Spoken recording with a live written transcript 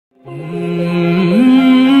السلام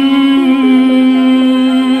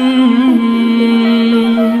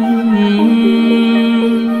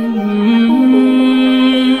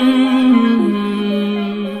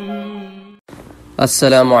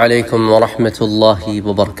علیکم ورحمۃ اللہ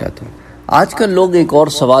وبرکاتہ۔ آج کل لوگ ایک اور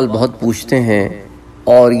سوال بہت پوچھتے ہیں،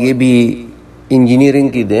 اور یہ بھی انجینئرنگ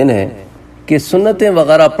کی دین ہے، کہ سنتیں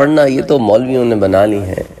وغیرہ پڑھنا یہ تو مولویوں نے بنا لی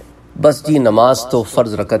ہیں، بس جی نماز تو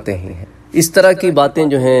فرض رکعتیں ہی ہیں۔ اس طرح کی باتیں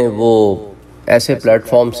جو ہیں وہ ایسے پلیٹ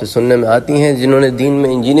فارم سے سننے میں آتی ہیں جنہوں نے دین میں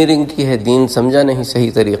انجینئرنگ کی ہے، دین سمجھا نہیں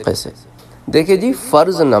صحیح طریقے سے۔ دیکھیں جی،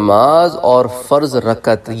 فرض نماز اور فرض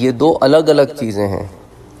رکعت یہ دو الگ الگ چیزیں ہیں۔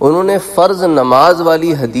 انہوں نے فرض نماز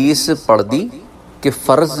والی حدیث پڑھ دی کہ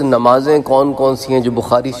فرض نمازیں کون کون سی ہیں جو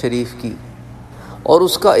بخاری شریف کی، اور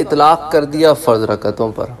اس کا اطلاق کر دیا فرض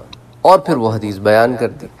رکعتوں پر، اور پھر وہ حدیث بیان کر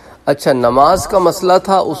دی۔ اچھا، نماز کا مسئلہ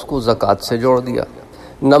تھا، اس کو زکوٰۃ سے جوڑ دیا۔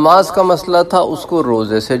 نماز کا مسئلہ تھا، اس کو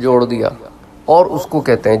روزے سے جوڑ دیا، اور اس کو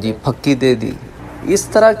کہتے ہیں جی پھکی دے دی۔ اس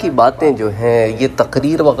طرح کی باتیں جو ہیں یہ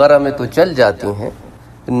تقریر وغیرہ میں تو چل جاتی ہیں،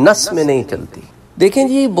 نص میں نہیں چلتی۔ دیکھیں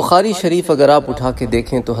جی، بخاری شریف اگر آپ اٹھا کے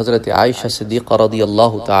دیکھیں تو حضرت عائشہ صدیقہ رضی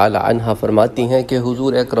اللہ تعالی عنہا فرماتی ہیں کہ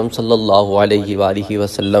حضور اکرم صلی اللہ علیہ وآلہ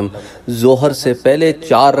وسلم ظہر سے پہلے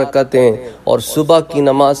 4 رکعتیں اور صبح کی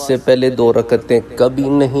نماز سے پہلے 2 رکعتیں کبھی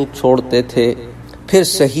نہیں چھوڑتے تھے۔ پھر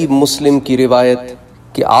صحیح مسلم کی روایت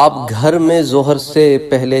کہ آپ گھر میں ظہر سے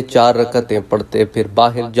پہلے 4 رکعتیں پڑھتے، پھر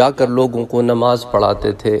باہر جا کر لوگوں کو نماز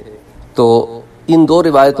پڑھاتے تھے۔ تو ان 2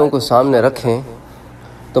 روایتوں کو سامنے رکھیں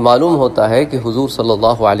تو معلوم ہوتا ہے کہ حضور صلی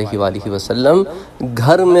اللہ علیہ وآلہ وسلم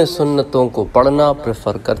گھر میں سنتوں کو پڑھنا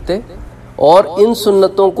پریفر کرتے، اور ان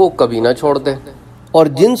سنتوں کو کبھی نہ چھوڑتے، اور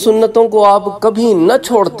جن سنتوں کو آپ کبھی نہ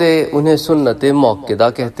چھوڑتے انہیں سنت موقدہ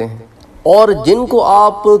کہتے ہیں، اور جن کو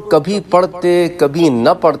آپ کبھی پڑھتے کبھی نہ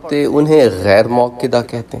پڑھتے انہیں غیر موقدہ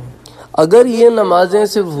کہتے ہیں۔ اگر یہ نمازیں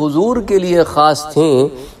صرف حضور کے لیے خاص تھیں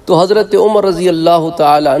تو حضرت عمر رضی اللہ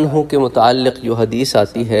تعالی عنہ کے متعلق جو حدیث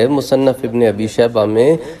آتی ہے مصنف ابن ابی شیبہ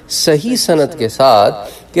میں صحیح سند کے ساتھ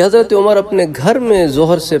کہ حضرت عمر اپنے گھر میں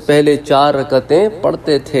ظہر سے پہلے 4 رکعتیں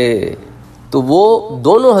پڑھتے تھے، تو وہ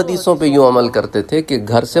دونوں حدیثوں پہ یوں عمل کرتے تھے کہ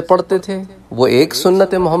گھر سے پڑھتے تھے، وہ ایک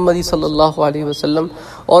سنت محمدی صلی اللہ علیہ وسلم،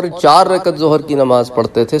 اور 4 رکعت ظہر کی نماز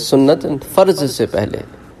پڑھتے تھے سنت فرض سے پہلے۔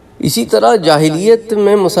 اسی طرح جاہلیت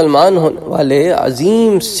میں مسلمان ہونے والے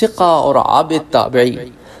عظیم ثقہ اور عابد تابعی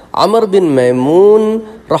عمر بن میمون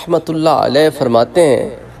رحمۃ اللہ علیہ فرماتے ہیں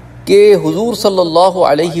کہ حضور صلی اللہ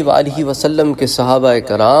علیہ وآلہ وسلم کے صحابہ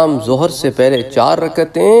کرام ظہر سے پہلے 4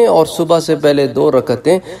 رکعتیں اور صبح سے پہلے 2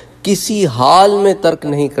 رکعتیں کسی حال میں ترک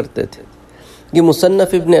نہیں کرتے تھے۔ یہ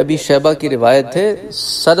مصنف ابن ابی شیبہ کی روایت ہے،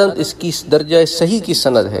 سند اس کی درجہ صحیح کی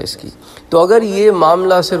سند ہے اس کی۔ تو اگر یہ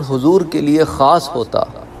معاملہ صرف حضور کے لیے خاص ہوتا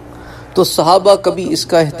تو صحابہ کبھی اس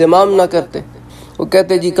کا اہتمام نہ کرتے، وہ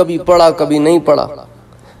کہتے جی کبھی پڑھا کبھی نہیں پڑھا،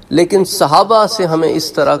 لیکن صحابہ سے ہمیں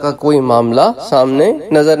اس طرح کا کوئی معاملہ سامنے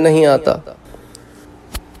نظر نہیں آتا۔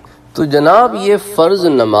 تو جناب، یہ فرض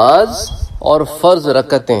نماز اور فرض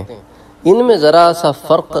رکعتیں، ان میں ذرا سا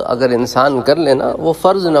فرق اگر انسان کر لینا، وہ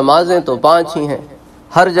فرض نمازیں تو 5 ہی ہیں،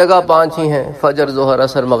 ہر جگہ 5 ہی ہیں، فجر ظہر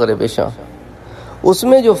عصر مغرب عشاء۔ اس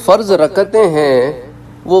میں جو فرض رکعتیں ہیں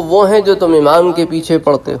وہ ہیں جو تم امام کے پیچھے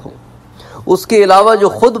پڑھتے ہو، اس کے علاوہ جو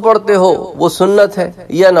خود پڑھتے ہو وہ سنت ہے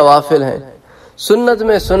یا نوافل ہیں۔ سنت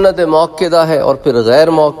میں سنت موقدہ ہے اور پھر غیر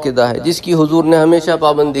موقدہ ہے، جس کی حضور نے ہمیشہ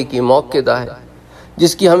پابندی کی موقدہ ہے،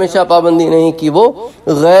 جس کی ہمیشہ پابندی نہیں کی وہ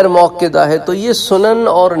غیر موقدہ ہے۔ تو یہ سنن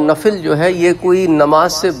اور نفل جو ہے یہ کوئی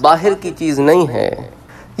نماز سے باہر کی چیز نہیں ہے۔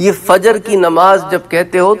 یہ فجر کی نماز جب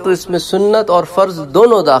کہتے ہو تو اس میں سنت اور فرض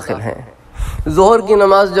دونوں داخل ہیں، ظہر کی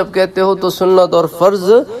نماز جب کہتے ہو تو سنت اور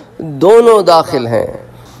فرض دونوں داخل ہیں۔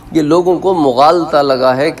 یہ لوگوں کو مغالطہ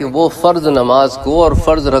لگا ہے کہ وہ فرض نماز کو اور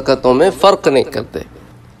فرض رکعتوں میں فرق نہیں کرتے۔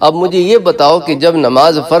 اب مجھے یہ بتاؤ کہ جب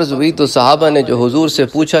نماز فرض ہوئی تو صحابہ نے جو حضور سے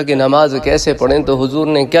پوچھا کہ نماز کیسے پڑھیں تو حضور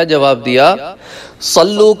نے کیا جواب دیا؟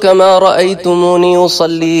 صلو کما رأیتمونی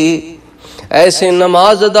اصلی، ایسے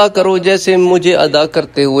نماز ادا کرو جیسے مجھے ادا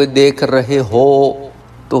کرتے ہوئے دیکھ رہے ہو۔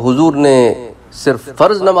 تو حضور نے صرف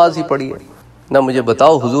فرض نماز ہی پڑھی ہے نہ، مجھے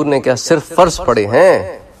بتاؤ حضور نے کیا صرف فرض پڑھے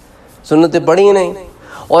ہیں؟ سنتیں پڑھی نہیں،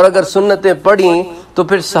 اور اگر سنتیں پڑھی تو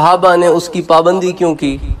پھر صحابہ نے اس کی پابندی کیوں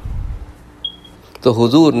کی؟ تو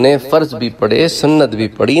حضور نے فرض بھی پڑھے، سنت بھی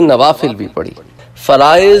پڑھی، نوافل بھی پڑھی۔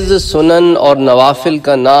 فرائض، سنن اور نوافل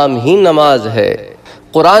کا نام ہی نماز ہے۔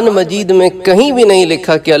 قرآن مجید میں کہیں بھی نہیں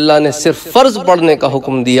لکھا کہ اللہ نے صرف فرض پڑھنے کا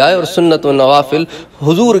حکم دیا ہے اور سنت و نوافل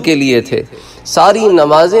حضور کے لیے تھے۔ ساری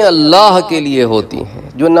نمازیں اللہ کے لیے ہوتی ہیں۔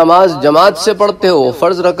 جو نماز جماعت سے پڑھتے ہو وہ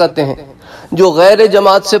فرض رکعتیں ہیں، جو غیر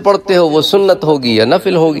جماعت سے پڑھتے ہو وہ سنت ہوگی یا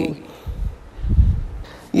نفل ہوگی۔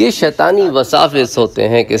 یہ شیطانی وساوس ہوتے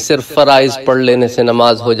ہیں کہ صرف فرائض پڑھ لینے سے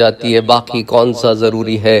نماز ہو جاتی ہے، باقی کون سا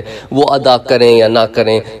ضروری ہے وہ ادا کریں یا نہ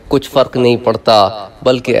کریں کچھ فرق نہیں پڑتا،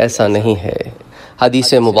 بلکہ ایسا نہیں ہے۔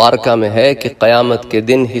 حدیث مبارکہ میں ہے کہ قیامت کے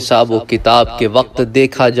دن حساب و کتاب کے وقت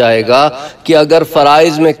دیکھا جائے گا کہ اگر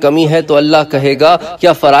فرائض میں کمی ہے تو اللہ کہے گا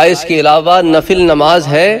کیا فرائض کے علاوہ نفل نماز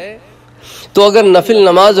ہے؟ تو اگر نفل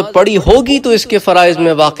نماز پڑھی ہوگی تو اس کے فرائض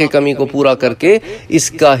میں واقع کمی کو پورا کر کے اس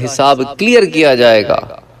کا حساب کلیئر کیا جائے گا۔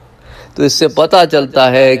 تو اس سے پتہ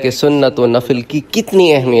چلتا ہے کہ سنت و نفل کی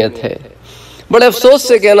کتنی اہمیت ہے۔ بڑے افسوس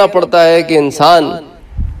سے کہنا پڑتا ہے کہ انسان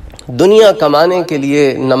دنیا کمانے کے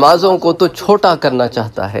لیے نمازوں کو تو چھوٹا کرنا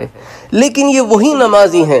چاہتا ہے، لیکن یہ وہی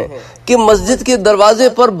نمازی ہیں کہ مسجد کے دروازے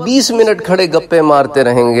پر 20 منٹ کھڑے گپے مارتے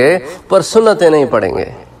رہیں گے پر سنتیں نہیں پڑھیں گے،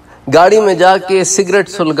 گاڑی میں جا کے سگریٹ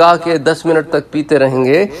سلگا کے 10 منٹ تک پیتے رہیں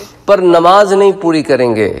گے پر نماز نہیں پوری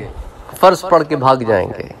کریں گے، فرض پڑھ کے بھاگ جائیں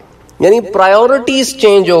گے۔ یعنی پرائیورٹیز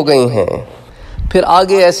چینج ہو گئی ہیں۔ پھر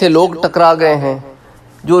آگے ایسے لوگ ٹکرا گئے ہیں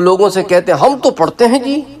جو لوگوں سے کہتے ہیں ہم تو پڑھتے ہیں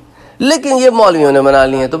جی، لیکن یہ مولویوں نے بنا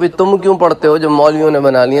لی ہیں۔ تو بھی تم کیوں پڑھتے ہو جب مولویوں نے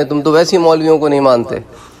بنا لی ہیں؟ تم تو ویسی مولویوں کو نہیں مانتے،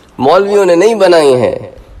 مولویوں نے نہیں بنائی ہیں،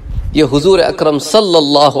 یہ حضور اکرم صلی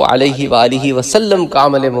اللہ علیہ وآلہ وسلم کا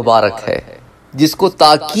عمل مبارک ہے، جس کو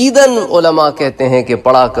تاکیداً علماء کہتے ہیں کہ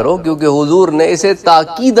پڑھا کرو، کیونکہ حضور نے اسے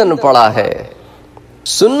تاکیداً پڑھا ہے۔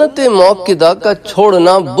 سنت موقدہ کا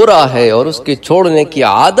چھوڑنا برا ہے اور اس کے چھوڑنے کی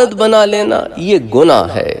عادت بنا لینا یہ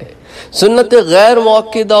گناہ ہے۔ سنت غیر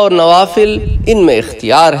موقدہ اور نوافل ان میں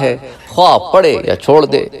اختیار ہے، خواہ پڑھے یا چھوڑ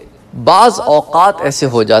دے۔ بعض اوقات ایسے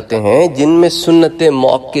ہو جاتے ہیں جن میں سنت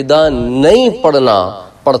موقدہ نہیں پڑھنا،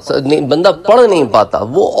 بندہ پڑھ نہیں پاتا،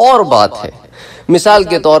 وہ اور بات ہے۔ مثال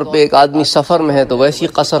کے طور پہ ایک آدمی سفر میں ہے تو ویسی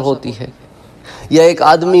قصر ہوتی ہے، یا ایک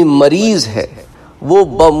آدمی مریض ہے وہ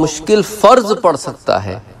بمشکل فرض پڑھ سکتا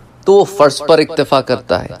ہے تو وہ فرض پر اکتفا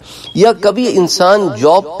کرتا ہے، یا کبھی انسان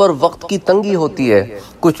جاب پر وقت کی تنگی ہوتی ہے۔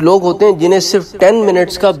 کچھ لوگ ہوتے ہیں جنہیں صرف 10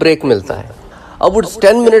 منٹس کا بریک ملتا ہے، اب اس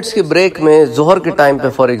 10 منٹس کے بریک میں ظہر کے ٹائم پہ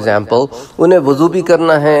فار ایگزامپل انہیں وضو بھی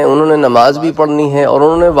کرنا ہے، انہوں نے نماز بھی پڑھنی ہے اور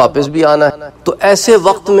انہوں نے واپس بھی آنا ہے، تو ایسے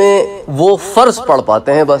وقت میں وہ فرض پڑھ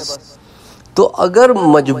پاتے ہیں بس۔ تو اگر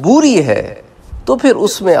مجبوری ہے تو پھر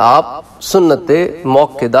اس میں آپ سنت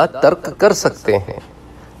موقدہ ترک کر سکتے ہیں،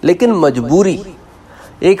 لیکن مجبوری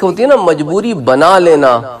ایک ہوتی ہے نا، مجبوری بنا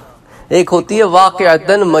لینا، ایک ہوتی ہے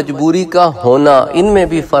واقعتاً مجبوری کا ہونا، ان میں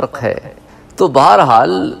بھی فرق ہے۔ تو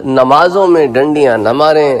بہرحال نمازوں میں ڈنڈیاں نہ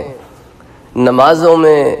ماریں، نمازوں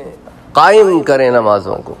میں قائم کریں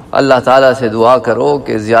نمازوں کو۔ اللہ تعالیٰ سے دعا کرو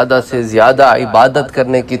کہ زیادہ سے زیادہ عبادت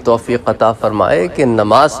کرنے کی توفیق عطا فرمائے کہ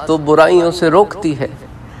نماز تو برائیوں سے روکتی ہے۔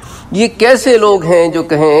 یہ کیسے لوگ ہیں جو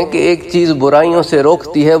کہیں کہ ایک چیز برائیوں سے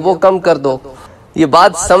روکتی ہے وہ کم کر دو؟ یہ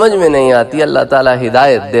بات سمجھ میں نہیں آتی، اللہ تعالیٰ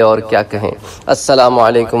ہدایت دے اور کیا کہیں۔ السلام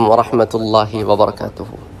علیکم ورحمۃ اللہ وبرکاتہ۔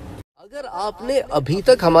 اگر آپ نے ابھی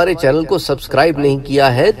تک ہمارے چینل کو سبسکرائب نہیں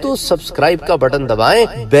کیا ہے تو سبسکرائب کا بٹن دبائیں،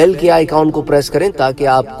 بیل کے آئیکن کو پریس کریں تاکہ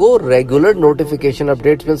آپ کو ریگولر نوٹیفیکیشن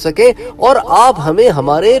اپڈیٹس مل سکیں اور آپ ہمیں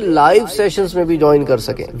ہمارے لائیو سیشنز میں بھی جوائن کر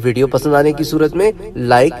سکیں۔ ویڈیو پسند آنے کی صورت میں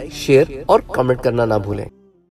لائک، شیئر اور کمنٹ کرنا نہ بھولیں۔